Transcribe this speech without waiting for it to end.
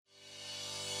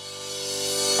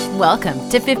Welcome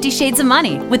to 50 Shades of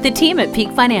Money with the team at Peak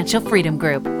Financial Freedom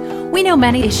Group. We know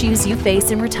many issues you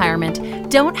face in retirement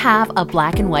don't have a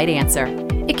black and white answer.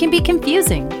 It can be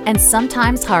confusing and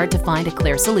sometimes hard to find a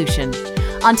clear solution.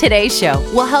 On today's show,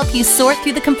 we'll help you sort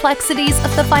through the complexities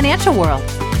of the financial world.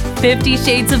 50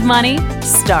 Shades of Money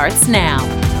starts now.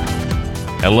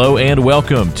 Hello and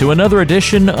welcome to another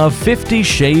edition of 50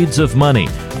 Shades of Money.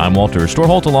 I'm Walter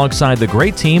Storholt alongside the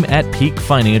great team at Peak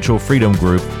Financial Freedom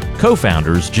Group,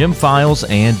 co-founders Jim Files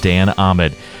and Dan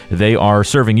Ahmed. They are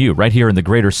serving you right here in the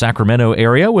greater Sacramento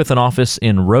area with an office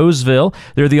in Roseville.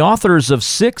 They're the authors of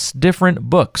 6 different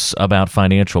books about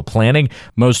financial planning.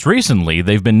 Most recently,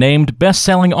 they've been named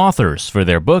best-selling authors for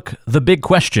their book, The Big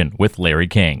Question with Larry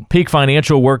King. Peak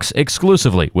Financial works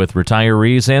exclusively with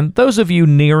retirees and those of you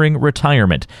nearing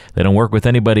retirement. They don't work with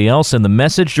anybody else, and the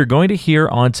message you're going to hear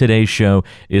on today's show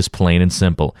is plain and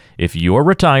simple. If you're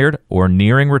retired or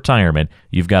nearing retirement,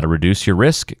 you've got to reduce your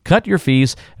risk, cut your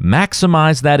fees,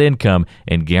 maximize that income,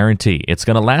 and guarantee it's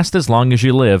going to last as long as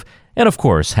you live, and of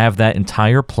course, have that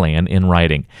entire plan in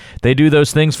writing. They do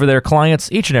those things for their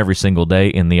clients each and every single day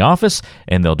in the office,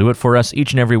 and they'll do it for us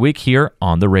each and every week here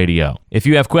on the radio. If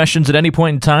you have questions at any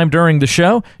point in time during the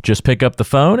show, just pick up the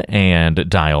phone and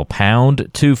dial pound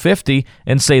 250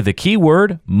 and say the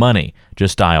keyword money.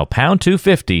 Just dial pound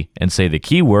 250 and say the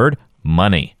keyword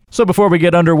money. So before we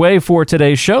get underway for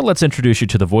today's show, let's introduce you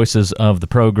to the voices of the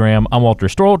program. I'm Walter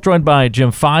Storholt, joined by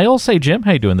Jim Files. Hey, Jim,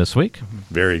 how you doing this week?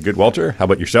 Very good, Walter. How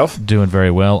about yourself? Doing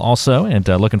very well also, and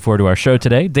looking forward to our show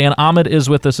today. Dan Ahmed is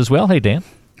with us as well. Hey, Dan.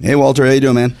 Hey, Walter. How you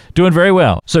doing, man? Doing very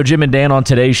well. So Jim and Dan on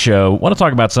today's show want to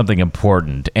talk about something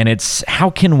important, and it's how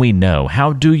can we know,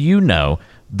 how do you know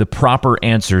the proper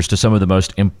answers to some of the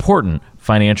most important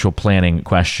financial planning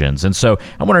questions. And so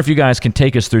I wonder if you guys can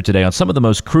take us through today on some of the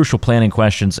most crucial planning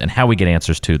questions and how we get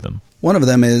answers to them. One of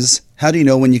them is, how do you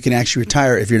know when you can actually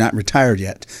retire if you're not retired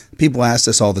yet? People ask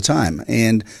this all the time.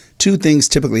 And 2 things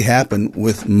typically happen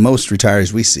with most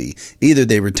retirees we see. Either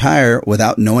they retire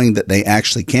without knowing that they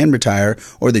actually can retire,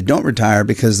 or they don't retire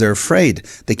because they're afraid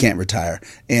they can't retire.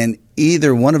 And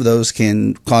either one of those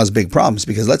can cause big problems,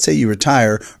 because let's say you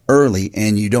retire early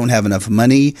and you don't have enough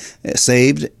money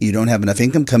saved, you don't have enough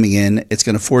income coming in. It's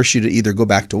going to force you to either go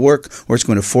back to work, or it's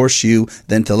going to force you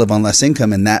then to live on less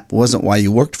income. And that wasn't why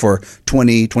you worked for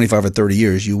 20, 25, or 30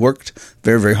 years. You worked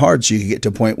very, very hard so you could get to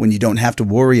a point when you don't have to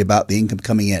worry about the income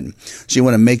coming in. So you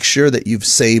want to make sure that you've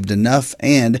saved enough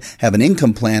and have an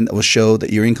income plan that will show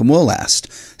that your income will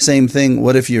last. Same thing,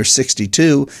 what if you're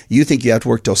 62, you think you have to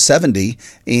work till 70,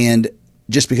 and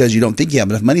just because you don't think you have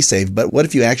enough money saved, but what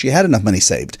if you actually had enough money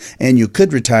saved and you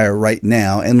could retire right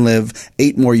now and live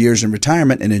 8 more years in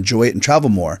retirement and enjoy it and travel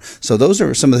more? So those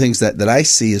are some of the things that I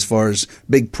see as far as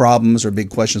big problems or big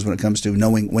questions when it comes to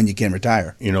knowing when you can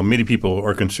retire. You know, many people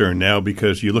are concerned now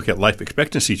because you look at life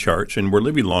expectancy charts and we're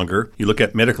living longer. You look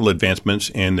at medical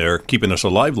advancements and they're keeping us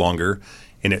alive longer.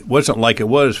 And it wasn't like it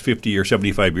was 50 or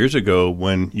 75 years ago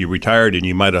when you retired and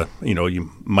you might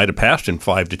have passed in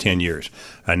 5 to 10 years.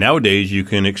 Nowadays, you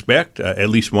can expect at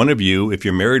least one of you, if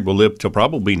you're married, will live till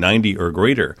probably 90 or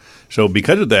greater. So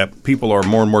because of that, people are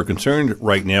more and more concerned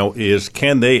right now is,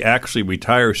 can they actually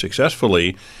retire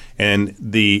successfully? And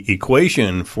the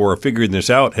equation for figuring this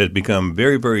out has become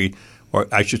very, very, or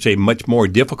I should say much more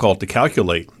difficult to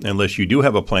calculate unless you do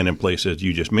have a plan in place, as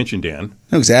you just mentioned, Dan.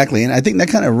 Exactly. And I think that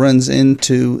kind of runs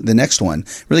into the next one.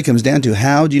 It really comes down to,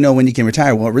 how do you know when you can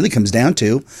retire? Well, it really comes down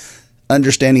to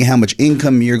understanding how much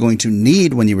income you're going to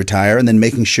need when you retire, and then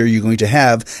making sure you're going to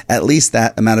have at least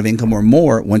that amount of income or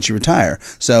more once you retire.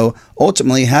 So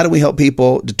ultimately, how do we help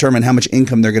people determine how much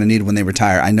income they're going to need when they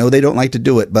retire? I know they don't like to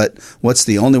do it, but what's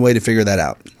the only way to figure that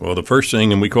out? Well, the first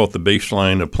thing, and we call it the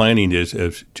baseline of planning,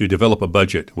 is to develop a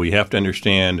budget. We have to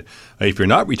understand, if you're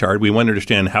not retired, we want to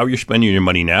understand how you're spending your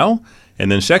money now.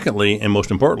 And then secondly, and most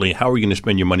importantly, how are you going to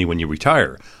spend your money when you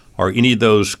retire? Are any of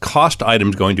those cost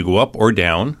items going to go up or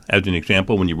down? As an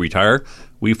example, when you retire,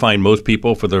 we find most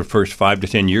people for the first 5 to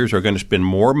 10 years are going to spend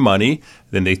more money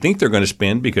than they think they're going to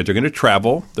spend, because they're going to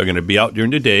travel. They're going to be out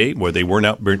during the day where they weren't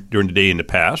out during the day in the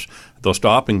past. They'll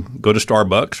stop and go to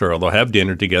Starbucks, or they'll have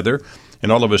dinner together.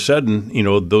 And all of a sudden,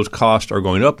 those costs are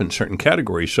going up in certain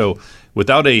categories. So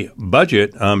without a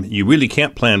budget, you really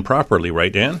can't plan properly,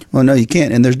 right, Dan? Well, no, you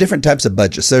can't. And there's different types of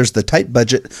budgets. There's the tight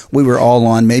budget we were all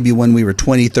on maybe when we were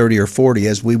 20, 30, or 40,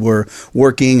 as we were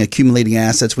working, accumulating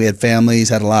assets. We had families,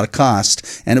 had a lot of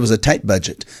cost, and it was a tight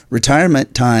budget.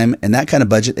 Retirement time and that kind of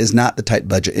budget is not the tight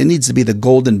budget. It needs to be the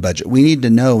golden budget. We need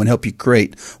to know and help you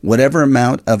create whatever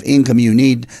amount of income you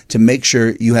need to make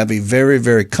sure you have a very,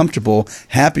 very comfortable,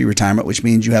 happy retirement which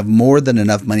means you have more than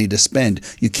enough money to spend.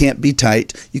 You can't be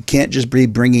tight. You can't just be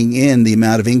bringing in the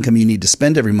amount of income you need to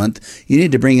spend every month. You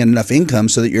need to bring in enough income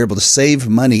so that you're able to save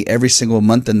money every single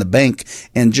month in the bank,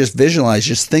 and just visualize,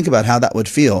 just think about how that would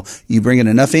feel. You bring in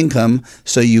enough income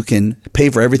so you can pay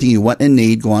for everything you want and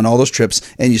need, go on all those trips,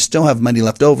 and you still have money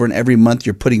left over, and every month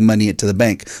you're putting money into the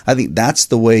bank. I think that's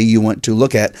the way you want to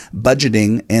look at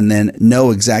budgeting, and then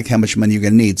know exactly how much money you're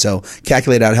going to need. So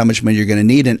calculate out how much money you're going to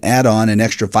need and add on an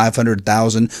extra $500,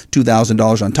 $1,000,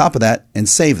 $2,000 on top of that and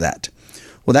save that.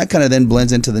 Well, that kind of then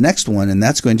blends into the next one, and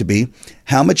that's going to be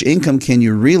how much income can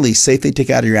you really safely take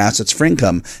out of your assets for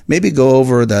income? Maybe go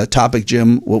over the topic,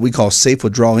 Jim, what we call safe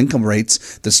withdrawal income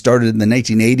rates that started in the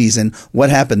 1980s, and what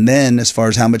happened then as far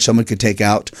as how much someone could take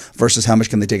out versus how much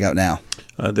can they take out now.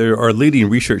 There are leading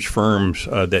research firms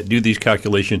that do these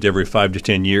calculations every 5 to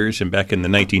 10 years. And back in the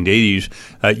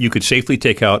 1980s, you could safely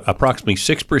take out approximately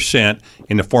 6%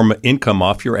 in the form of income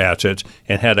off your assets,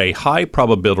 and had a high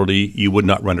probability you would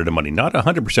not run out of money. Not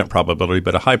 100% probability,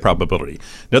 but a high probability.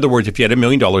 In other words, if you had $1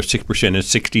 million, 6% is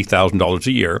 $60,000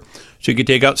 a year. So you could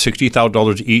take out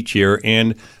 $60,000 each year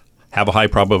and have a high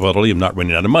probability of not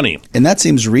running out of money. And that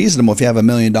seems reasonable. If you have $1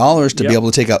 million to be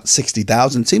able to take out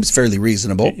 $60,000, seems fairly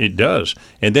reasonable. It does.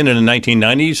 And then in the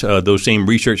 1990s, those same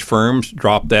research firms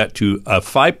dropped that to a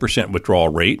 5% withdrawal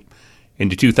rate. In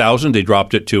 2000, they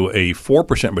dropped it to a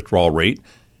 4% withdrawal rate.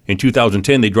 In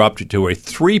 2010, they dropped it to a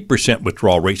 3%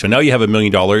 withdrawal rate. So now you have $1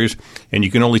 million, and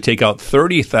you can only take out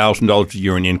 $30,000 a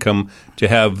year in income to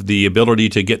have the ability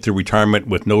to get through retirement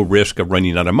with no risk of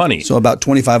running out of money. So about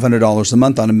 $2,500 a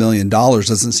month on $1 million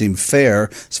doesn't seem fair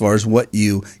as far as what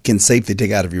you can safely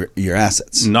take out of your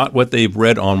assets. Not what they've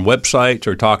read on websites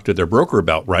or talked to their broker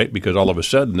about, right? Because all of a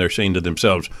sudden they're saying to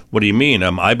themselves, what do you mean?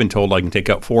 I've been told I can take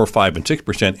out 4, 5, and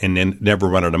 6% and then never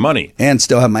run out of money. And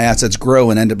still have my assets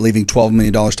grow and end up leaving $12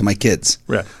 million to my kids.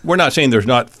 Right. We're not saying there's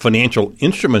not financial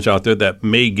instruments out there that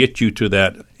may get you to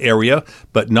that area,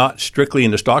 but not strictly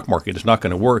in the stock market. It's not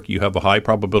going to work. You have a high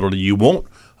probability you won't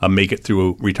make it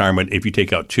through retirement if you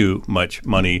take out too much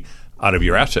money out of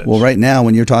your assets. Well, right now,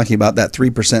 when you're talking about that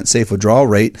 3% safe withdrawal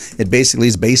rate, it basically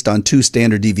is based on 2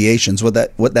 standard deviations. What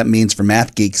that means for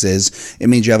math geeks is it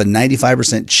means you have a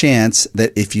 95% chance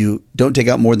that if you don't take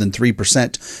out more than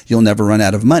 3%, you'll never run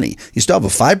out of money. You still have a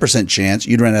 5% chance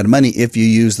you'd run out of money if you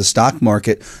use the stock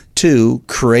market to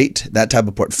create that type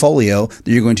of portfolio that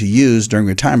you're going to use during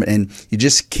retirement. And you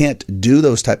just can't do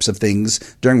those types of things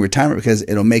during retirement because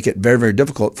it'll make it very, very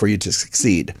difficult for you to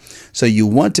succeed. So you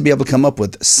want to be able to come up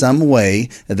with some way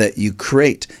that you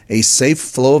create a safe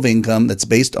flow of income that's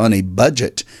based on a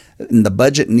budget. And the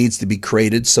budget needs to be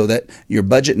created so that your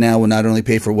budget now will not only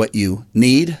pay for what you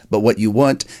need, but what you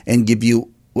want, and give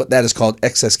you what that is called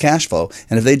excess cash flow.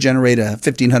 And if they generate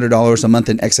 $1,500 a month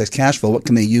in excess cash flow, what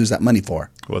can they use that money for?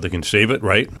 Well, they can save it,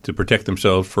 right, to protect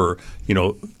themselves for,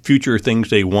 future things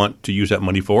they want to use that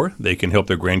money for. They can help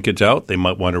their grandkids out. They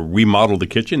might want to remodel the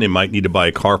kitchen. They might need to buy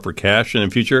a car for cash in the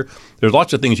future. There's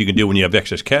lots of things you can do when you have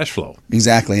excess cash flow.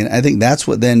 Exactly. And I think that's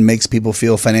what then makes people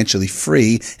feel financially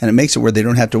free, and it makes it where they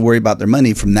don't have to worry about their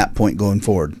money from that point going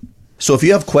forward. So if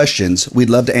you have questions, we'd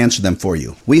love to answer them for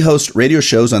you. We host radio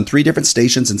shows on 3 different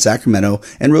stations in Sacramento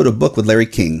and wrote a book with Larry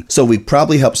King. So we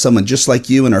probably helped someone just like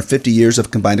you in our 50 years of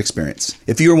combined experience.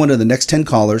 If you are one of the next 10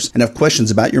 callers and have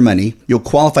questions about your money, you'll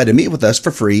qualify to meet with us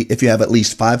for free if you have at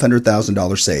least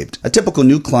 $500,000 saved. A typical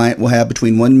new client will have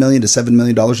between $1 million to $7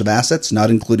 million of assets,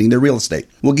 not including their real estate.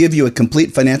 We'll give you a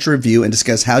complete financial review and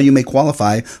discuss how you may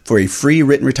qualify for a free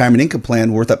written retirement income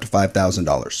plan worth up to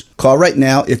 $5,000. Call right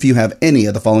now if you have any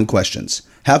of the following questions.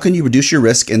 How can you reduce your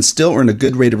risk and still earn a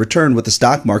good rate of return with the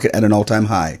stock market at an all-time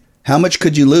high? How much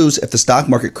could you lose if the stock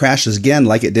market crashes again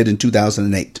like it did in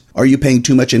 2008? Are you paying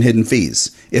too much in hidden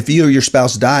fees? If you or your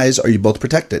spouse dies, are you both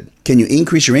protected? Can you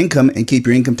increase your income and keep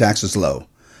your income taxes low?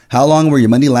 How long will your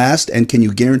money last, and can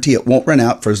you guarantee it won't run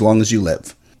out for as long as you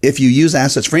live? If you use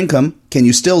assets for income, can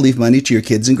you still leave money to your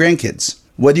kids and grandkids?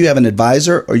 Whether you have an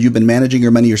advisor or you've been managing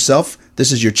your money yourself,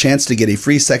 this is your chance to get a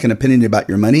free second opinion about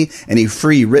your money and a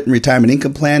free written retirement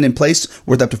income plan in place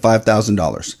worth up to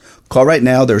 $5,000. Call right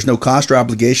now. There's no cost or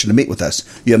obligation to meet with us.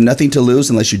 You have nothing to lose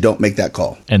unless you don't make that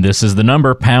call. And this is the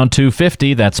number, pound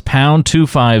 250. That's pound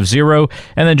 250.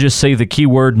 And then just say the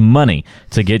keyword money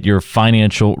to get your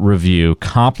financial review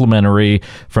complimentary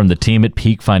from the team at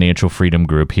Peak Financial Freedom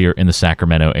Group here in the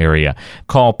Sacramento area.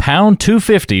 Call pound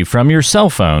 250 from your cell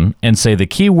phone and say the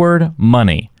keyword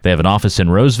money. They have an office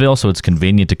in Roseville, so it's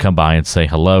convenient to come by and say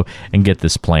hello and get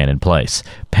this plan in place.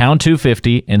 Pound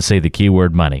 250 and say the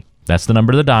keyword money. That's the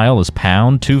number to dial is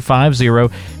pound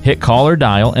 250. Hit call or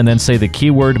dial and then say the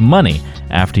keyword money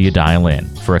after you dial in.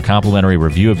 For a complimentary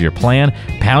review of your plan,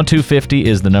 pound 250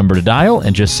 is the number to dial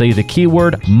and just say the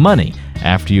keyword money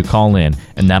after you call in,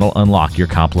 and that'll unlock your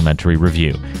complimentary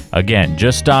review. Again,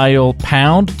 just dial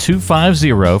pound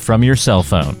 250 from your cell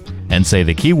phone and say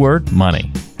the keyword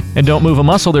money. And don't move a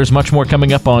muscle, there's much more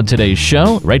coming up on today's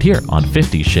show right here on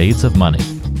 50 Shades of Money.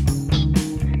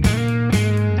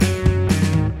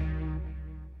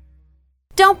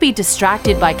 Don't be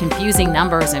distracted by confusing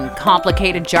numbers and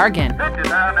complicated jargon.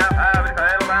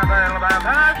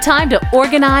 Time to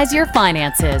organize your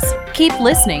finances. Keep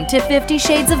listening to 50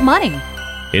 Shades of Money.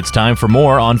 It's time for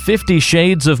more on 50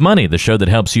 Shades of Money, the show that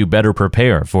helps you better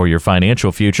prepare for your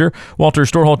financial future. Walter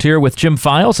Storholt here with Jim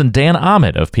Files and Dan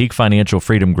Ahmed of Peak Financial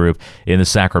Freedom Group in the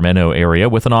Sacramento area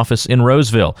with an office in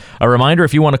Roseville. A reminder,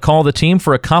 if you want to call the team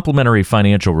for a complimentary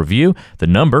financial review, the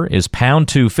number is pound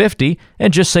 250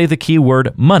 and just say the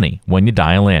keyword money when you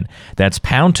dial in. That's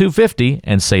pound 250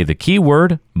 and say the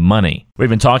keyword money. We've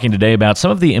been talking today about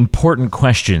some of the important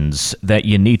questions that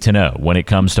you need to know when it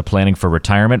comes to planning for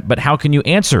retirement, but how can you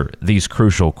answer these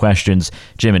crucial questions?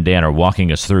 Jim and Dan are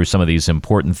walking us through some of these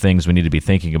important things we need to be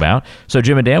thinking about. So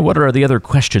Jim and Dan, what are the other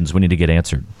questions we need to get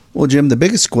answered? Well, Jim, the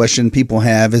biggest question people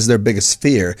have is their biggest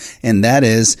fear, and that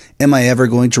is, am I ever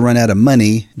going to run out of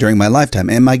money during my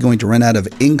lifetime? Am I going to run out of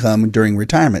income during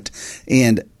retirement?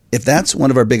 And if that's one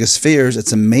of our biggest fears,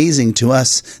 it's amazing to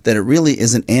us that it really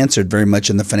isn't answered very much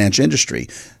in the financial industry.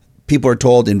 People are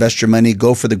told, invest your money,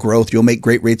 go for the growth, you'll make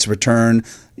great rates of return.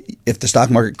 If the stock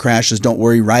market crashes, don't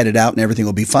worry, ride it out and everything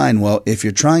will be fine. Well, if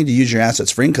you're trying to use your assets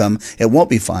for income, it won't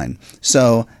be fine.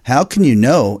 So how can you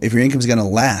know if your income is going to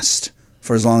last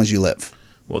for as long as you live?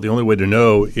 Well, the only way to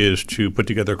know is to put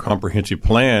together a comprehensive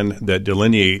plan that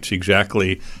delineates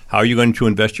exactly how you're going to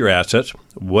invest your assets,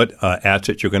 what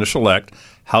assets you're going to select,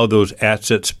 how those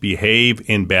assets behave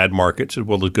in bad markets as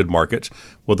well as good markets.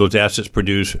 Will those assets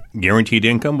produce guaranteed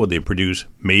income? Will they produce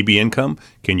maybe income?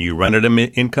 Can you run at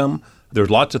income? There's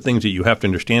lots of things that you have to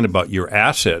understand about your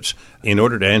assets in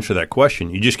order to answer that question.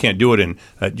 You just can't do it in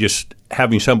just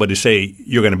having somebody say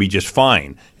you're going to be just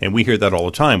fine. And we hear that all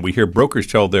the time. We hear brokers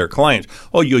tell their clients,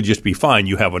 oh, you'll just be fine.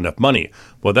 You have enough money.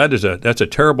 Well, that's a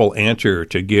terrible answer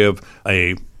to give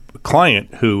a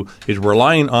client who is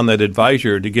relying on that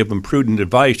advisor to give them prudent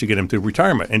advice to get them through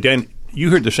retirement. And Dan, you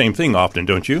heard the same thing often,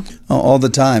 don't you? All the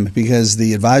time, because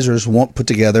the advisors won't put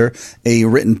together a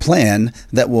written plan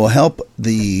that will help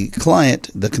the client,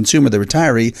 the consumer, the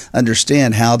retiree,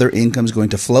 understand how their income is going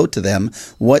to flow to them,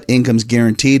 what income is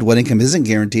guaranteed, what income isn't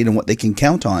guaranteed, and what they can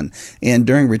count on. And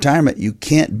during retirement, you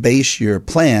can't base your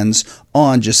plans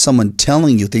on just someone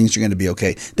telling you things are going to be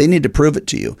okay. They need to prove it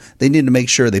to you. They need to make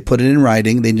sure they put it in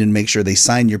writing. They need to make sure they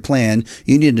sign your plan.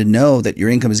 You need to know that your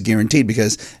income is guaranteed,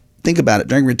 because think about it.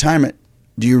 During retirement,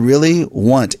 do you really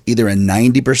want either a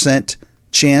 90%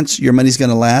 chance your money's going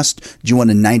to last? Do you want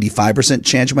a 95%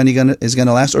 chance your money is going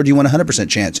to last? Or do you want a 100%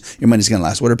 chance your money's going to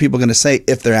last? What are people going to say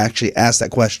if they're actually asked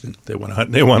that question? They want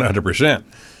 100%.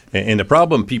 And the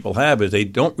problem people have is they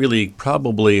don't really,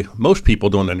 most people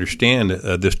don't understand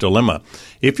this dilemma.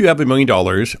 If you have $1 million,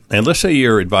 and let's say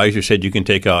your advisor said you can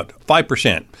take out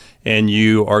 5%, and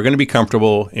you are going to be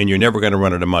comfortable and you're never going to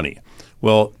run out of money.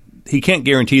 Well, he can't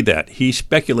guarantee that. He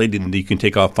speculated that you can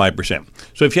take off 5%.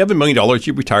 So if you have $1 million,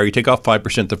 you retire, you take off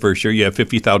 5% the first year, you have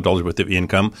 $50,000 worth of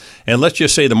income. And let's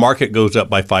just say the market goes up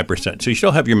by 5%. So you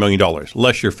still have your $1 million,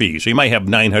 less your fees. So you might have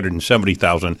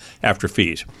 $970,000 after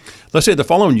fees. Let's say the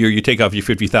following year you take off your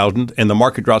 $50,000 and the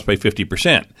market drops by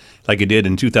 50%, like it did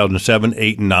in 2007,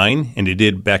 8, and 9, and it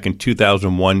did back in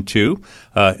 2001, 2.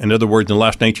 In other words, in the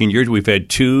last 19 years, we've had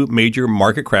 2 major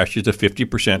market crashes of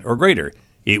 50% or greater.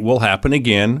 It will happen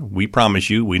again. We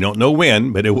promise you. We don't know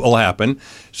when, but it will happen.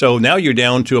 So now you're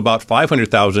down to about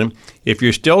 $500,000. If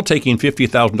you're still taking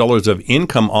 $50,000 of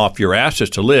income off your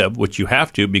assets to live, which you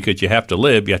have to because you have to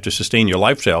live, you have to sustain your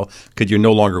lifestyle because you're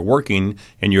no longer working,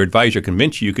 and your advisor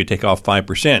convinced you could take off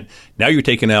 5%. Now you're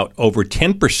taking out over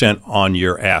 10% on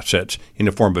your assets in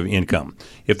the form of income.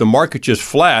 If the market's just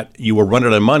flat, you will run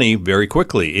out of money very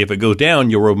quickly. If it goes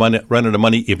down, you'll run out of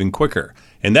money even quicker.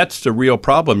 And that's the real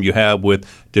problem you have with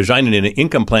designing an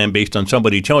income plan based on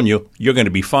somebody telling you you're going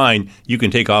to be fine, you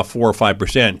can take off 4 or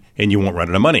 5%, and you won't run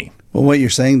out of money. Well, what you're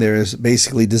saying there is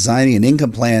basically designing an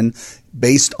income plan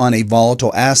based on a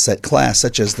volatile asset class,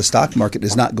 such as the stock market,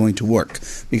 is not going to work.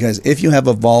 Because if you have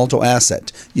a volatile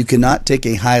asset, you cannot take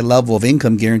a high level of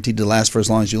income guaranteed to last for as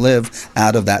long as you live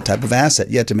out of that type of asset.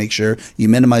 You have to make sure you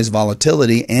minimize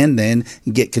volatility and then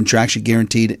get contraction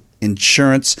guaranteed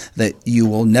insurance that you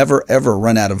will never, ever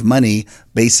run out of money.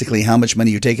 Basically, how much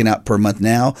money you're taking out per month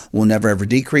now will never, ever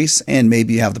decrease, and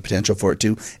maybe you have the potential for it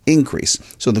to increase.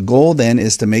 So the goal then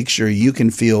is to make sure you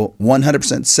can feel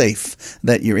 100% safe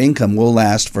that your income will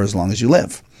last for as long as you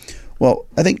live. Well,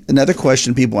 I think another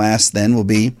question people ask then will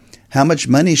be, how much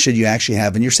money should you actually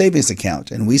have in your savings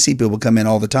account? And we see people come in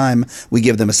all the time. We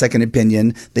give them a second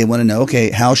opinion. They want to know,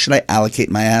 okay, how should I allocate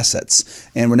my assets?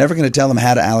 And we're never going to tell them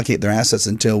how to allocate their assets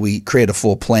until we create a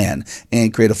full plan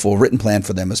and create a full written plan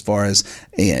for them as far as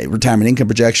a retirement income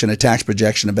projection, a tax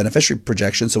projection, a beneficiary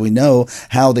projection, so we know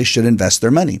how they should invest their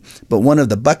money. But one of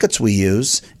the buckets we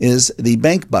use is the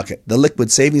bank bucket, the liquid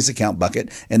savings account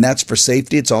bucket, and that's for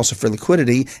safety. It's also for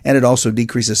liquidity, and it also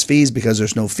decreases fees because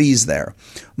there's no fees there.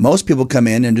 Most people come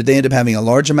in, and do they end up having a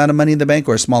large amount of money in the bank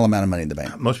or a small amount of money in the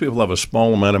bank? Most people have a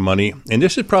small amount of money, and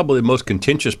this is probably the most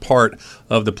contentious part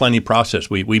of the planning process.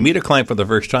 We meet a client for the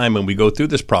first time, and we go through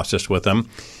this process with them,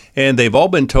 and they've all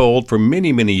been told for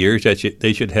many, many years that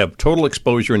they should have total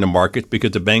exposure in the market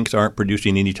because the banks aren't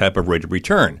producing any type of rate of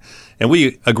return. And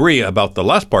we agree about the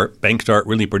last part. Banks aren't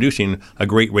really producing a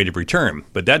great rate of return.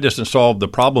 But that doesn't solve the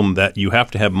problem that you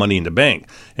have to have money in the bank.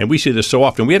 And we see this so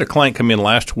often. We had a client come in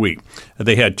last week.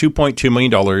 They had $2.2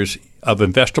 million of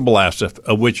investable assets,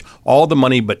 of which all the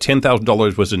money but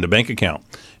 $10,000 was in the bank account.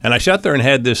 And I sat there and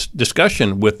had this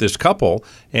discussion with this couple,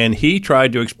 and he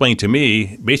tried to explain to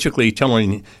me, basically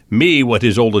telling me what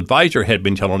his old advisor had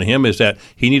been telling him, is that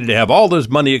he needed to have all this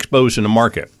money exposed in the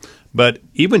market. But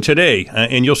even today,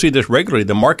 and you'll see this regularly,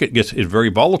 the market is very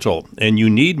volatile, and you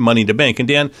need money to bank. And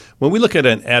Dan, when we look at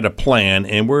a plan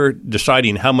and we're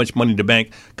deciding how much money to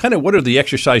bank, kind of what are the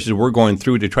exercises we're going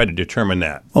through to try to determine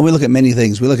that? Well, we look at many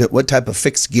things. We look at what type of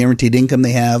fixed guaranteed income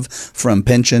they have from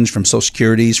pensions, from Social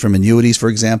Securities, from annuities, for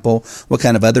example, what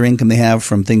kind of other income they have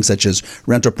from things such as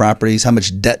rental properties, how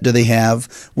much debt do they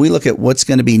have. We look at what's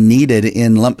going to be needed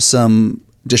in lump sum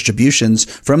distributions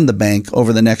from the bank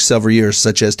over the next several years,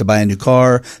 such as to buy a new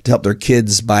car, to help their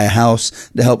kids buy a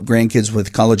house, to help grandkids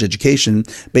with college education,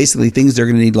 basically things they're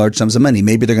going to need large sums of money.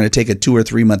 Maybe they're going to take a 2 or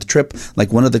 3 month trip,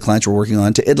 like one of the clients we're working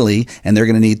on, to Italy, and they're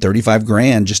going to need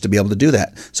 $35,000 just to be able to do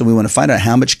that. So we want to find out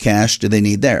how much cash do they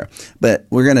need there. But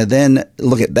we're going to then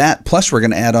look at that, plus we're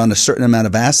going to add on a certain amount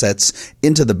of assets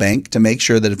into the bank to make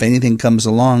sure that if anything comes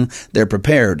along, they're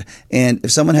prepared. And if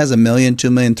someone has $1 million,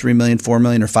 $2 million, $3 million, $4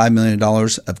 million, or $5 million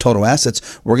of total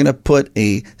assets, we're going to put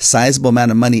a sizable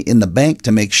amount of money in the bank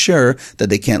to make sure that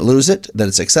they can't lose it, that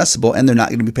it's accessible, and they're not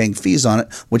going to be paying fees on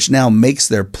it, which now makes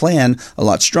their plan a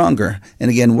lot stronger. And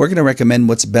again, we're going to recommend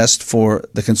what's best for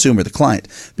the consumer, the client,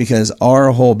 because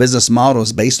our whole business model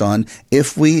is based on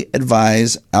if we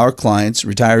advise our clients,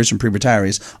 retirees and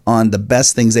pre-retirees, on the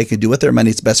best things they could do with their money,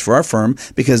 it's best for our firm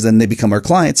because then they become our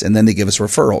clients and then they give us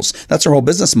referrals. That's our whole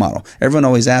business model. Everyone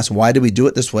always asks, why do we do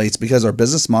it this way? It's because our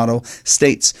business model states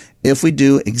if we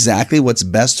do exactly what's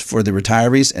best for the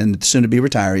retirees and soon-to-be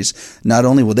retirees, not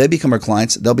only will they become our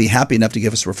clients, they'll be happy enough to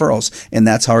give us referrals, and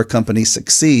that's how our company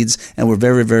succeeds, and we're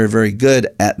very, very, very good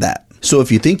at that. So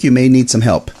if you think you may need some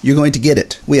help, you're going to get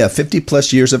it. We have 50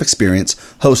 plus years of experience,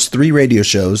 host 3 radio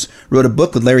shows, wrote a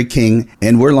book with Larry King,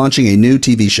 and we're launching a new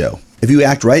TV show. If you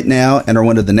act right now and are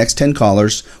one of the next 10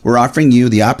 callers, we're offering you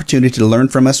the opportunity to learn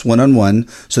from us one-on-one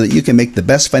so that you can make the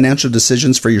best financial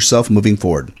decisions for yourself moving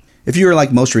forward. If you are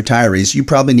like most retirees, you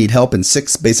probably need help in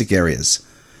 6 basic areas.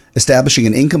 Establishing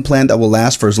an income plan that will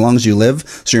last for as long as you live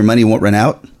so your money won't run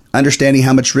out. Understanding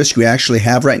how much risk you actually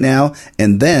have right now,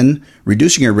 and then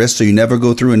reducing your risk so you never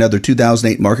go through another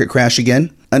 2008 market crash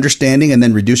again. Understanding and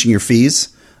then reducing your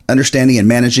fees. Understanding and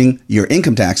managing your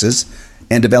income taxes.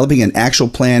 And developing an actual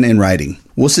plan in writing.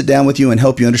 We'll sit down with you and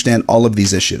help you understand all of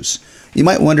these issues. You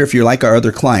might wonder if you're like our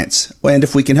other clients, and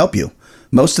if we can help you.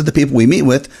 Most of the people we meet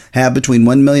with have between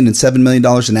 $1 million and $7 million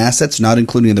in assets, not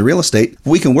including the real estate.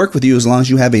 We can work with you as long as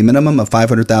you have a minimum of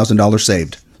 $500,000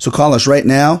 saved. So call us right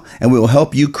now and we will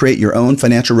help you create your own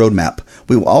financial roadmap.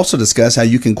 We will also discuss how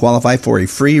you can qualify for a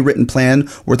free written plan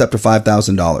worth up to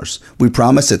 $5,000. We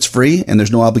promise it's free and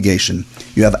there's no obligation.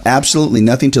 You have absolutely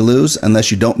nothing to lose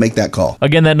unless you don't make that call.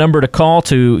 Again, that number to call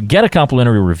to get a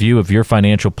complimentary review of your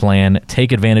financial plan,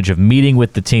 take advantage of meeting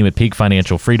with the team at Peak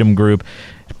Financial Freedom Group.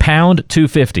 Pound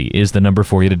 250 is the number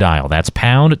for you to dial. That's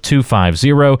pound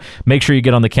 250. Make sure you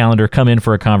get on the calendar. Come in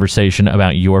for a conversation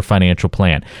about your financial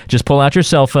plan. Just pull out your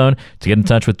cell phone to get in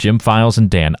touch with Jim Files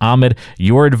and Dan Ahmed,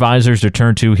 your advisors to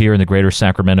turn to here in the greater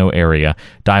Sacramento area.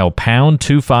 Dial pound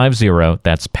 250.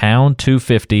 That's pound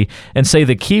 250 and say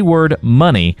the keyword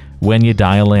money when you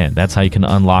dial in. That's how you can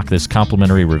unlock this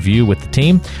complimentary review with the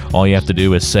team. All you have to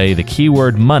do is say the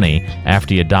keyword money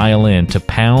after you dial in to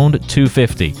pound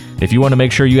 250. If you want to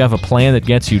make sure you have a plan that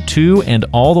gets you to and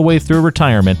all the way through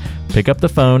retirement, pick up the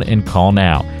phone and call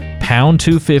now. Pound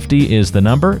 250 is the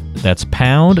number. That's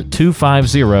pound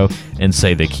 250 and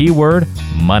say the keyword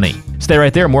money. Stay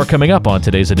right there. More coming up on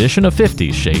today's edition of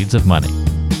 50 Shades of Money.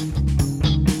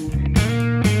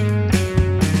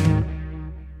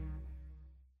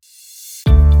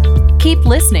 Keep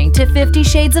listening to 50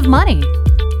 Shades of Money.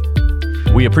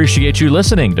 We appreciate you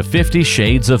listening to 50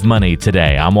 Shades of Money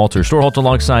today. I'm Walter Storholt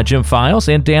alongside Jim Files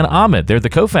and Dan Ahmed. They're the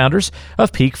co-founders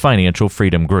of Peak Financial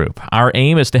Freedom Group. Our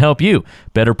aim is to help you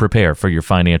better prepare for your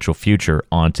financial future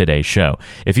on today's show.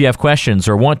 If you have questions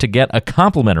or want to get a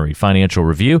complimentary financial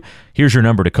review, here's your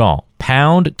number to call.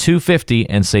 Pound 250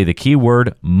 and say the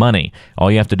keyword money. All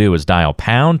you have to do is dial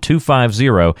pound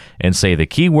 250 and say the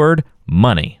keyword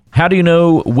money. How do you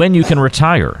know when you can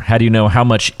retire? How do you know how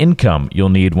much income you'll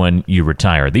need when you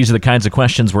retire? These are the kinds of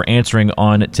questions we're answering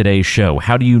on today's show.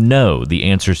 How do you know the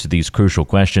answers to these crucial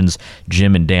questions?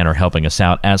 Jim and Dan are helping us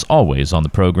out, as always, on the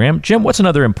program. Jim, what's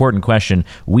another important question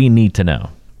we need to know?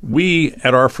 We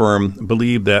at our firm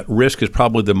believe that risk is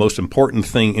probably the most important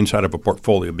thing inside of a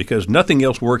portfolio because nothing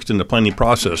else works in the planning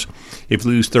process if you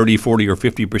lose 30, 40, or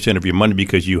 50% of your money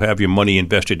because you have your money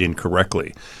invested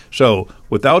incorrectly. So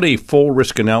without a full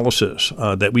risk analysis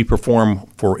that we perform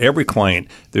for every client,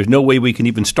 there's no way we can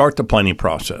even start the planning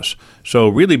process. So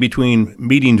really between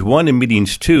meetings 1 and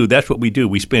meetings 2, that's what we do.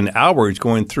 We spend hours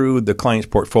going through the client's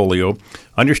portfolio,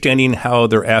 understanding how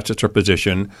their assets are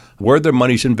positioned, where their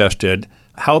money's invested,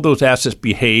 how those assets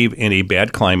behave in a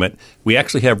bad climate. We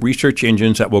actually have research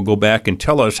engines that will go back and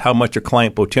tell us how much a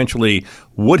client potentially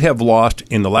would have lost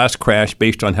in the last crash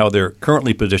based on how they're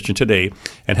currently positioned today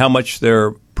and how much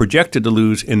they're projected to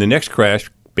lose in the next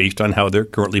crash based on how they're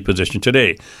currently positioned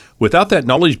today. Without that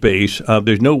knowledge base,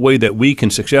 there's no way that we can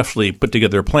successfully put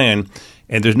together a plan,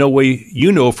 and there's no way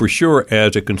you know for sure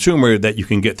as a consumer that you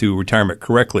can get through retirement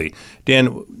correctly.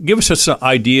 Dan, give us some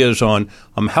ideas on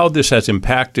how this has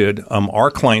impacted our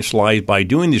clients' lives by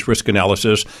doing these risk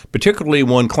analysis, particularly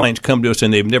when clients come to us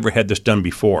and they've never had this done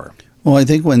before. Well, I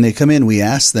think when they come in, we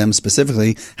ask them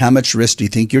specifically, how much risk do you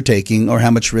think you're taking, or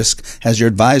how much risk has your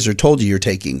advisor told you you're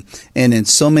taking? And in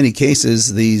so many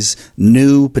cases, these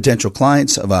new potential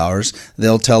clients of ours,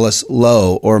 they'll tell us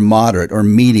low or moderate or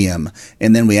medium.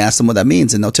 And then we ask them what that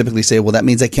means. And they'll typically say, well, that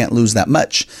means I can't lose that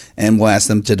much. And we'll ask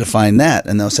them to define that.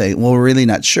 And they'll say, well, we're really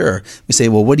not sure. We say,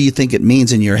 well, what do you think it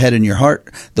means in your head and your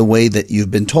heart, the way that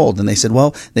you've been told? And they said,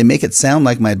 well, they make it sound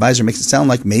like, my advisor makes it sound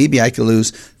like maybe I could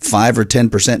lose 5 or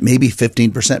 10%, maybe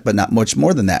 15%, but not much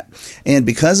more than that. And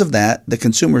because of that, the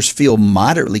consumers feel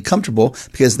moderately comfortable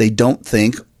because they don't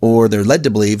think, or they're led to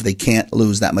believe, they can't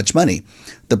lose that much money.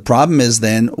 The problem is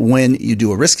then when you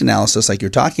do a risk analysis like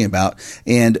you're talking about,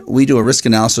 and we do a risk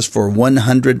analysis for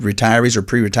 100 retirees or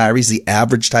pre-retirees, the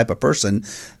average type of person,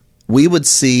 we would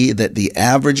see that the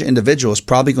average individual is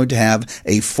probably going to have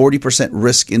a 40%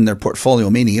 risk in their portfolio,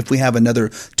 meaning if we have another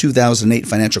 2008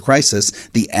 financial crisis,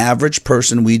 the average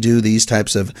person we do these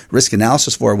types of risk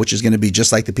analysis for, which is going to be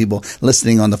just like the people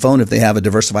listening on the phone, if they have a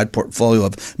diversified portfolio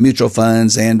of mutual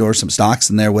funds and or some stocks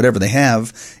in there, whatever they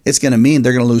have, it's going to mean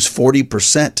they're going to lose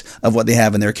 40% of what they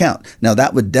have in their account. Now,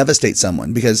 that would devastate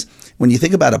someone because when you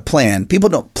think about a plan, people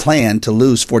don't plan to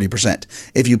lose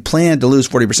 40%. If you plan to lose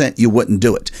 40%, you wouldn't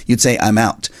do it. You'd say, I'm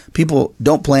out. People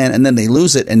don't plan and then they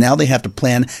lose it. And now they have to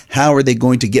plan how are they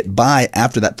going to get by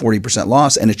after that 40%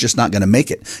 loss. And it's just not going to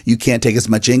make it. You can't take as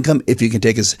much income. If you can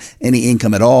take any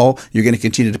income at all, you're going to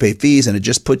continue to pay fees. And it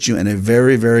just puts you in a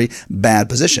very, very bad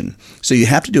position. So you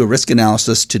have to do a risk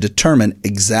analysis to determine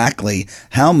exactly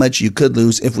how much you could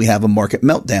lose if we have a market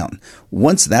meltdown.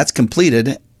 Once that's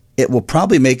completed, it will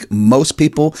probably make most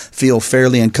people feel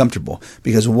fairly uncomfortable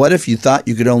because what if you thought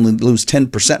you could only lose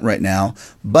 10% right now,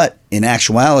 but in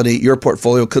actuality, your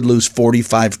portfolio could lose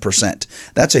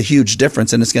 45%. That's a huge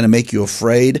difference and it's going to make you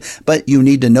afraid, but you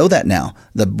need to know that now.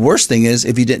 The worst thing is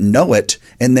if you didn't know it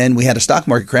and then we had a stock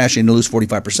market crash and you lose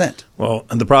 45%. Well,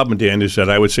 and the problem, Dan, is that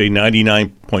I would say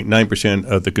 99.9%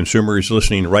 of the consumers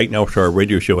listening right now to our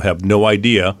radio show have no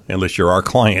idea, unless you're our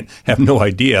client, have no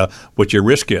idea what your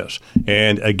risk is.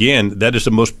 And again, that is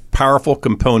the most powerful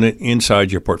component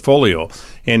inside your portfolio.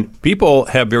 And people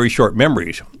have very short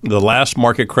memories. The last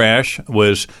market crash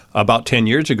was about 10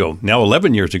 years ago, now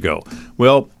 11 years ago.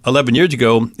 Well, 11 years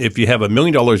ago, if you have $1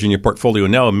 million in your portfolio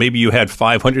now, maybe you had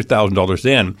 $500,000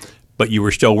 then, but you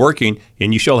were still working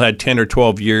and you still had 10 or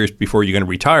 12 years before you're going to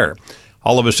retire.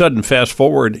 All of a sudden, fast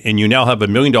forward, and you now have $1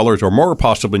 million or more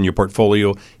possible in your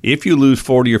portfolio. If you lose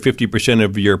 40 or 50%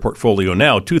 of your portfolio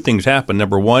now, two things happen.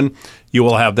 Number one, you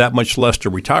will have that much less to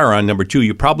retire on. Number two,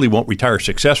 you probably won't retire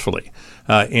successfully.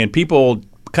 And people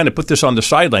kind of put this on the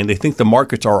sideline. They think the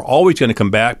markets are always going to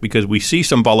come back because we see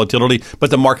some volatility, but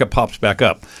the market pops back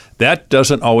up. That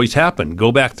doesn't always happen.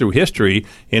 Go back through history,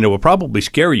 and it will probably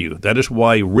scare you. That is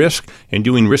why risk and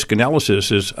doing risk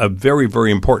analysis is a very, very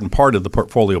important part of the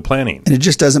portfolio planning. And it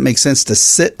just doesn't make sense to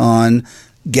sit on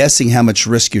guessing how much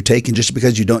risk you're taking just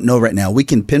because you don't know right now. We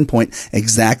can pinpoint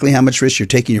exactly how much risk you're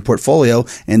taking in your portfolio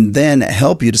and then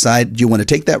help you decide, do you want to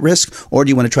take that risk or do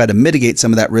you want to try to mitigate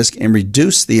some of that risk and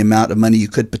reduce the amount of money you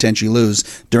could potentially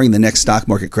lose during the next stock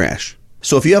market crash?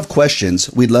 So if you have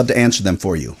questions, we'd love to answer them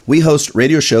for you. We host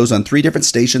radio shows on 3 different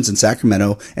stations in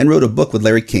Sacramento and wrote a book with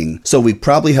Larry King. So we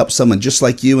probably help someone just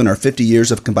like you in our 50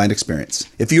 years of combined experience.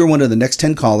 If you are one of the next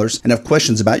 10 callers and have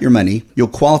questions about your money, you'll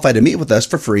qualify to meet with us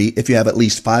for free if you have at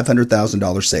least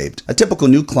 $500,000 saved. A typical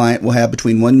new client will have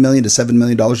between $1 million to $7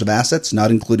 million of assets, not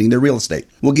including their real estate.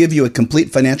 We'll give you a complete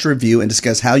financial review and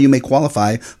discuss how you may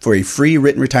qualify for a free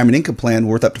written retirement income plan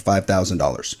worth up to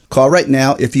 $5,000. Call right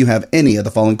now if you have any of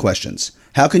the following questions.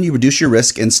 How can you reduce your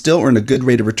risk and still earn a good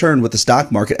rate of return with the stock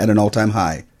market at an all-time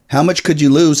high? How much could you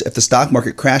lose if the stock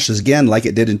market crashes again like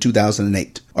it did in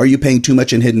 2008? Are you paying too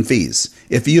much in hidden fees?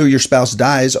 If you or your spouse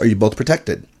dies, are you both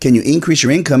protected? Can you increase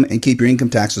your income and keep your income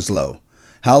taxes low?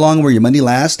 How long will your money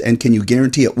last, and can you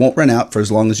guarantee it won't run out for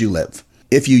as long as you live?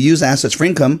 If you use assets for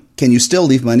income, can you still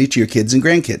leave money to your kids and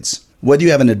grandkids? Whether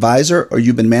you have an advisor or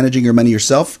you've been managing your money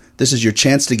yourself, this is your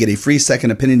chance to get a free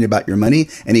second opinion about your money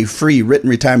and a free written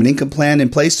retirement income plan in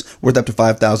place worth up to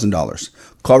 $5,000.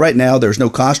 Call right now. There's no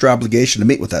cost or obligation to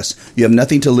meet with us. You have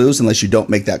nothing to lose unless you don't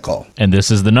make that call. And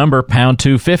this is the number, pound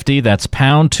 250. That's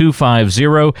pound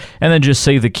 250. And then just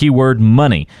say the keyword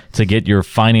money to get your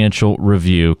financial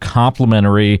review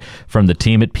complimentary from the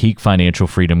team at Peak Financial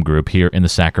Freedom Group here in the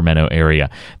Sacramento area.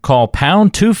 Call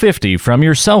pound 250 from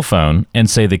your cell phone and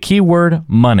say the keyword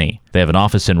money. They have an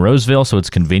office in Roseville, so it's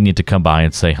convenient to come by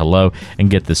and say hello and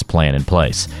get this plan in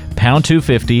place. Pound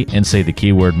 250 and say the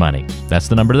keyword money. That's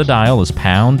the number to dial is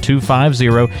pound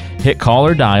 250. Hit call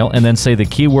or dial and then say the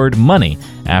keyword money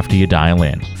after you dial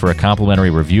in. For a complimentary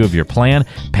review of your plan,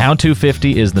 pound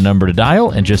 250 is the number to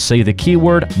dial and just say the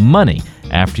keyword money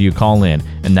after you call in,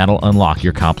 and that'll unlock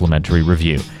your complimentary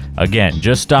review. Again,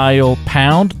 just dial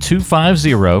pound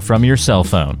 250 from your cell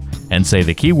phone and say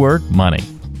the keyword money.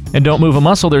 And don't move a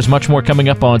muscle. There's much more coming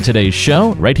up on today's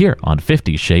show right here on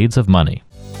 50 Shades of Money.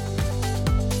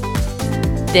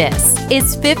 This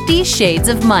is 50 Shades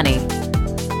of Money.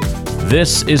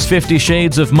 This is 50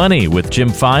 Shades of Money with Jim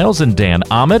Files and Dan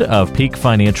Ahmed of Peak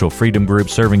Financial Freedom Group,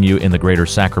 serving you in the greater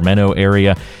Sacramento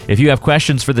area. If you have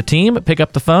questions for the team, pick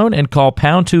up the phone and call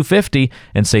pound 250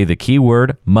 and say the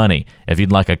keyword money. If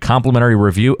you'd like a complimentary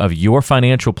review of your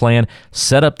financial plan,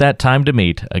 set up that time to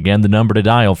meet. Again, the number to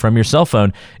dial from your cell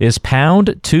phone is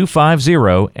pound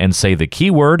 250 and say the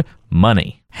keyword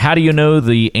money. How do you know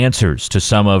the answers to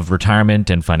some of retirement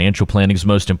and financial planning's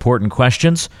most important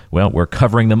questions? Well, we're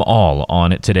covering them all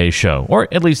on today's show, or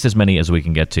at least as many as we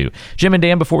can get to. Jim and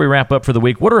Dan, before we wrap up for the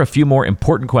week, what are a few more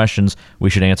important questions we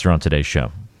should answer on today's show?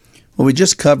 Well, we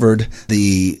just covered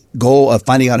the goal of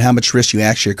finding out how much risk you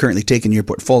actually are currently taking in your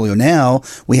portfolio. Now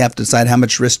we have to decide how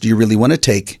much risk do you really want to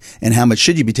take and how much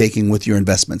should you be taking with your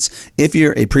investments. If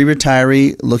you're a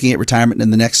pre-retiree looking at retirement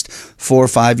in the next 4 or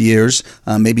 5 years,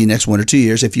 maybe next 1 or 2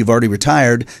 years, if you've already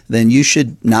retired, then you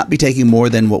should not be taking more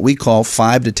than what we call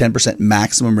 5 to 10%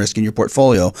 maximum risk in your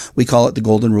portfolio. We call it the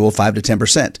golden rule, 5 to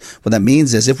 10%. What that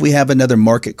means is if we have another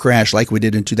market crash like we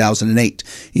did in 2008,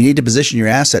 you need to position your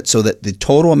assets so that the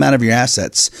total amount of your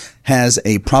assets has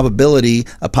a probability,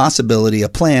 a possibility, a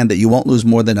plan that you won't lose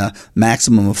more than a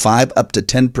maximum of 5 up to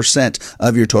 10%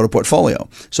 of your total portfolio.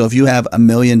 So if you have $1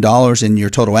 million in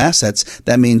your total assets,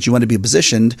 that means you want to be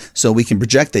positioned so we can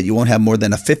project that you won't have more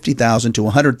than a $50,000 to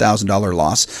 $100,000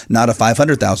 loss, not a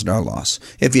 $500,000 loss.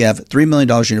 If you have $3 million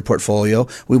in your portfolio,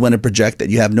 we want to project that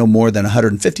you have no more than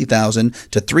 $150,000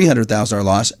 to $300,000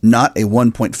 loss, not a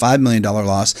 $1.5 million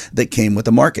loss that came with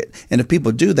the market. And if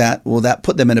people do that, will that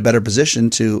put them in a better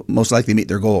position to most likely meet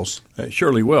their goals? It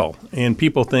surely will. And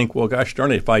people think, well, gosh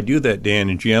darn it, if I do that, Dan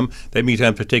and Jim, that means I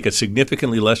have to take a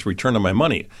significantly less return on my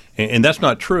money. And that's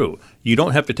not true. You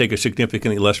don't have to take a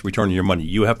significantly less return on your money.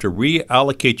 You have to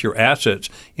reallocate your assets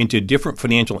into different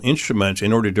financial instruments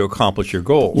in order to accomplish your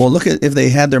goals. Well, look at if they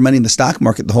had their money in the stock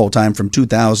market the whole time from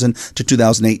 2000 to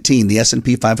 2018, the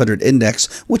S&P 500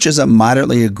 index, which is a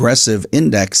moderately aggressive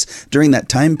index, during that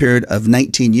time period of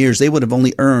 19 years, they would have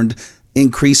only earned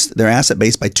increased their asset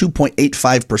base by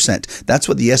 2.85%. That's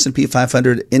what the S&P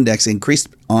 500 index increased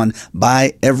on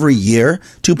by every year,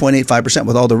 2.85%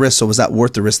 with all the risk. So was that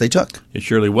worth the risk they took? It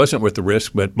surely wasn't worth the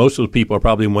risk, but most of the people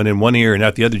probably went in one ear and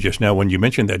out the other just now when you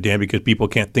mentioned that, Dan, because people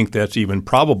can't think that's even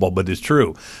probable, but it's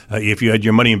true. If you had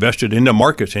your money invested in the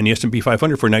markets and the S&P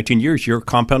 500 for 19 years, your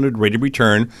compounded rate of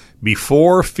return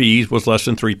before fees was less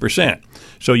than 3%.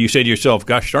 So you say to yourself,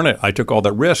 gosh darn it, I took all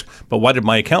that risk, but why did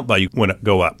my account value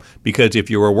go up? Because if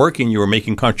you were working, you were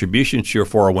making contributions to your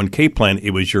 401k plan,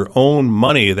 it was your own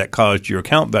money that caused your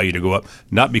account value to go up,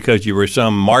 not because you were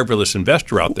some marvelous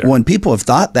investor out there. When people have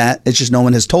thought that, it's just no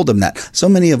one has told them that. So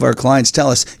many of our clients tell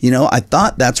us, I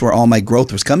thought that's where all my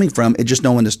growth was coming from. It just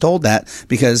no one has told that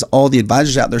because all the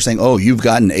advisors out there saying, oh, you've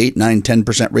gotten 8, 9,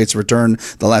 10% rates of return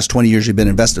the last 20 years you've been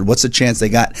invested. What's the chance they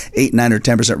got 8, 9, or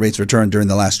 10% rates of return during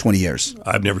the last 20 years?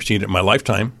 I've never seen it in my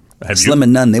lifetime. Slim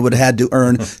and none. They would have had to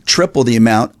earn triple the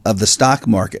amount of the stock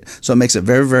market. So it makes it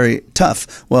very, very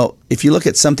tough. Well, if you look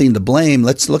at something to blame,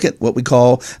 let's look at what we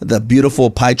call the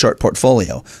beautiful pie chart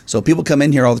portfolio. So people come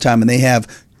in here all the time and they have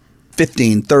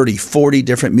 15, 30, 40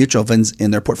 different mutual funds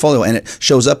in their portfolio, and it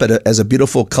shows up as a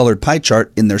beautiful colored pie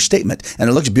chart in their statement, and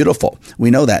it looks beautiful. We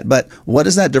know that. But what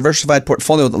is that diversified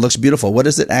portfolio that looks beautiful? What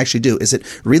does it actually do? Is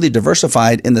it really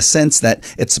diversified in the sense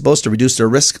that it's supposed to reduce their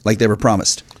risk like they were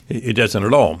promised? It doesn't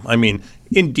at all.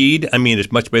 Indeed,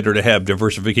 it's much better to have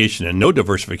diversification than no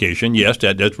diversification. Yes,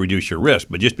 that does reduce your risk,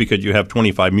 but just because you have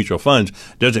 25 mutual funds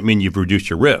doesn't mean you've reduced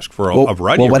your risk for a variety of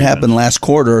reasons. Well, what happened last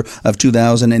quarter of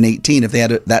 2018, if they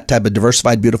had that type of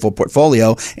diversified, beautiful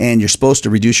portfolio and you're supposed to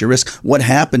reduce your risk, what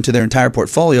happened to their entire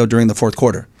portfolio during the fourth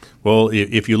quarter? Well,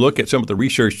 if you look at some of the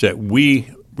research that we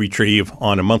retrieve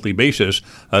on a monthly basis,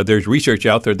 there's research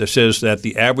out there that says that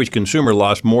the average consumer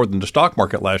lost more than the stock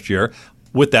market last year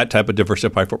with that type of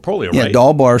diversified portfolio, right? Yeah,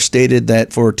 Dalbar stated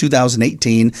that for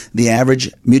 2018, the average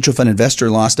mutual fund investor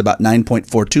lost about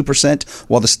 9.42%,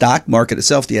 while the stock market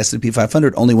itself, the S&P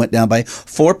 500, only went down by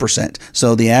 4%.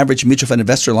 So the average mutual fund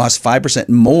investor lost 5%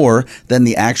 more than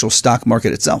the actual stock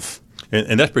market itself.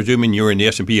 And that's presuming you're in the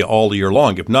S&P all year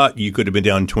long. If not, you could have been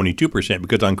down 22%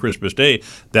 because on Christmas Day,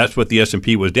 that's what the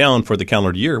S&P was down for the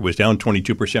calendar year. It was down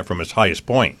 22% from its highest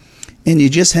point. And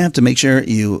you just have to make sure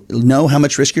you know how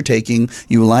much risk you're taking.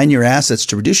 You align your assets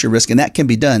to reduce your risk, and that can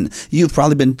be done. You've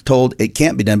probably been told it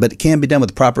can't be done, but it can be done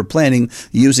with proper planning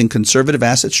using conservative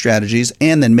asset strategies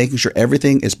and then making sure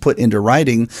everything is put into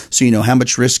writing so you know how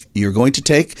much risk you're going to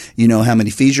take, you know how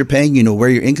many fees you're paying, you know where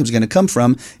your income is going to come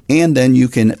from, and then you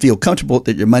can feel comfortable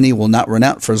that your money will not run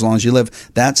out for as long as you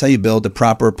live. That's how you build a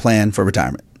proper plan for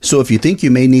retirement. So if you think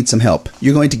you may need some help,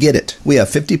 you're going to get it. We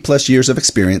have 50 plus years of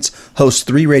experience, host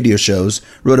 3 radio shows,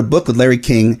 wrote a book with Larry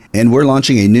King, and we're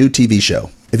launching a new TV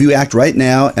show. If you act right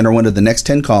now and are one of the next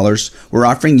 10 callers, we're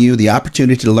offering you the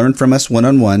opportunity to learn from us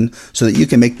one-on-one so that you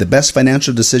can make the best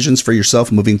financial decisions for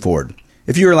yourself moving forward.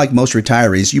 If you are like most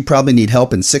retirees, you probably need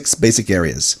help in 6 basic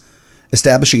areas.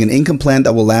 Establishing an income plan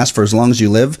that will last for as long as you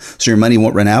live so your money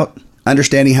won't run out.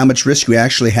 Understanding how much risk you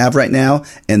actually have right now,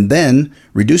 and then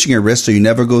reducing your risk so you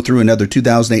never go through another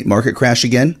 2008 market crash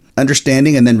again.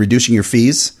 Understanding and then reducing your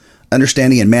fees.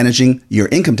 Understanding and managing your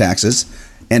income taxes.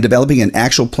 And developing an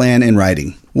actual plan in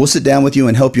writing. We'll sit down with you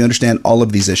and help you understand all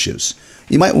of these issues.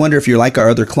 You might wonder if you're like our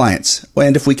other clients,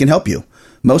 and if we can help you.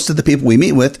 Most of the people we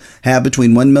meet with have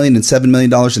between $1 million and $7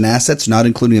 million in assets, not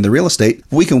including the real estate.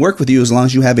 We can work with you as long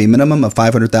as you have a minimum of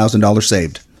 $500,000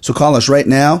 saved. So call us right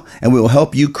now and we will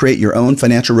help you create your own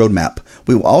financial roadmap.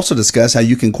 We will also discuss how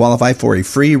you can qualify for a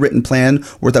free written plan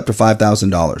worth up to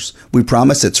 $5,000. We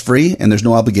promise it's free and there's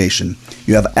no obligation.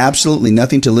 You have absolutely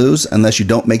nothing to lose unless you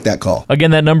don't make that call. Again,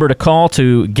 that number to call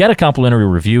to get a complimentary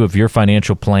review of your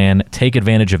financial plan, take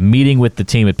advantage of meeting with the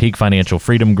team at Peak Financial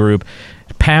Freedom Group.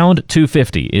 Pound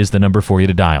 250 is the number for you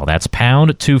to dial. That's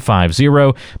pound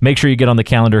 250. Make sure you get on the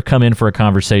calendar. Come in for a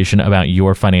conversation about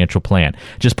your financial plan.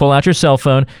 Just pull out your cell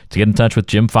phone to get in touch with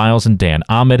Jim Files and Dan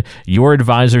Ahmed, your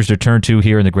advisors to turn to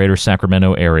here in the greater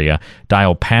Sacramento area.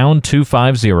 Dial pound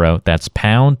 250. That's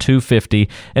pound 250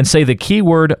 and say the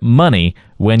keyword money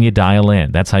when you dial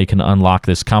in. That's how you can unlock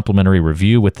this complimentary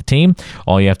review with the team.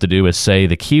 All you have to do is say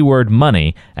the keyword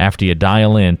money after you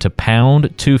dial in to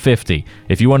pound 250.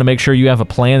 If you want to make sure you have a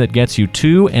plan that gets you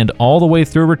to and all the way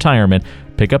through retirement,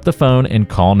 pick up the phone and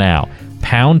call now.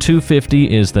 Pound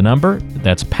 250 is the number.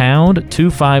 That's pound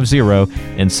 250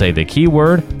 and say the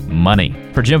keyword money.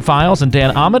 For Jim Files and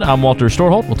Dan Ahmed, I'm Walter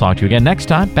Storholt. We'll talk to you again next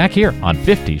time back here on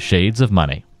 50 Shades of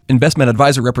Money. Investment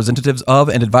advisor representatives of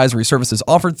and advisory services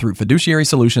offered through Fiduciary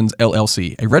Solutions,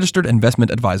 LLC, a registered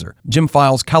investment advisor. Jim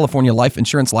Files, California Life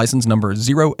Insurance License Number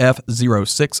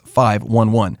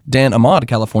 0F06511. Dan Ahmad,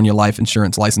 California Life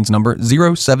Insurance License Number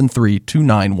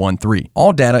 0732913.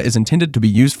 All data is intended to be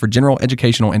used for general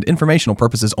educational and informational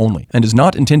purposes only, and is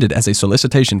not intended as a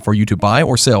solicitation for you to buy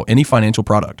or sell any financial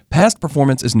product. Past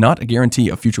performance is not a guarantee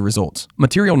of future results.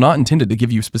 Material not intended to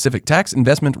give you specific tax,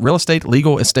 investment, real estate,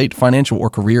 legal, estate, financial, or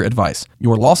career advice.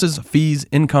 Your losses, fees,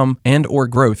 income, and or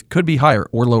growth could be higher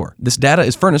or lower. This data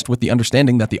is furnished with the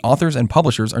understanding that the authors and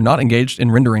publishers are not engaged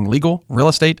in rendering legal, real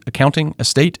estate, accounting,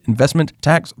 estate, investment,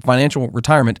 tax, financial,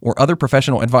 retirement, or other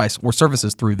professional advice or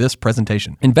services through this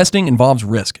presentation. Investing involves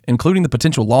risk, including the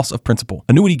potential loss of principal.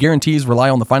 Annuity guarantees rely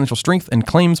on the financial strength and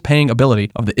claims paying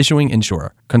ability of the issuing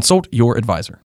insurer. Consult your advisor.